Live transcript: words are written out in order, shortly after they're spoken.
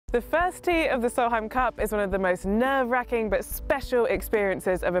The first tee of the Solheim Cup is one of the most nerve-wracking but special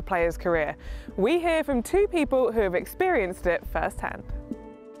experiences of a player's career. We hear from two people who have experienced it firsthand.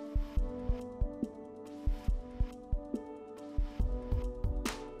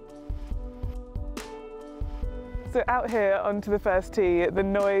 So out here onto the first tee, the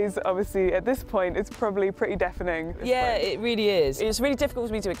noise obviously at this point is probably pretty deafening. Yeah, it really is. It's really difficult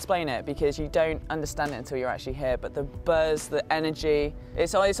for me to explain it because you don't understand it until you're actually here, but the buzz, the energy,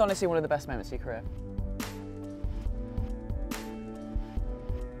 it's honestly one of the best moments of your career.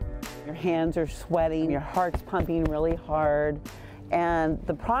 Your hands are sweating, your heart's pumping really hard, and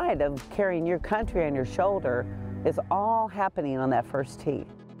the pride of carrying your country on your shoulder is all happening on that first tee.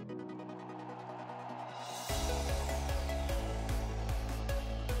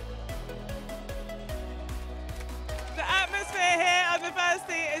 The atmosphere here on the first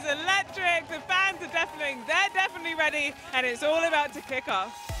tee is electric, the fans are deafening, they're definitely ready, and it's all about to kick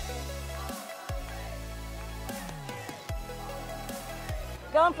off.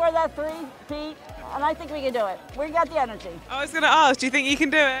 Going for that 3, Pete, and I think we can do it. We got the energy. I was going to ask, do you think you can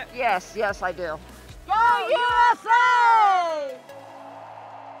do it? Yes, I do. Go USA!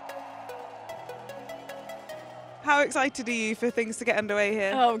 How excited are you for things to get underway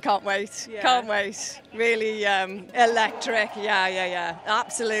here? Oh, can't wait. Yeah. Can't wait. Really electric. Yeah.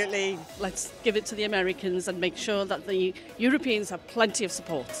 Absolutely. Let's give it to the Americans and make sure that the Europeans have plenty of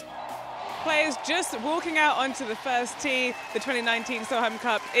support. Players just walking out onto the first tee. The 2019 Solheim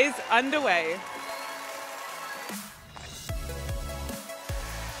Cup is underway.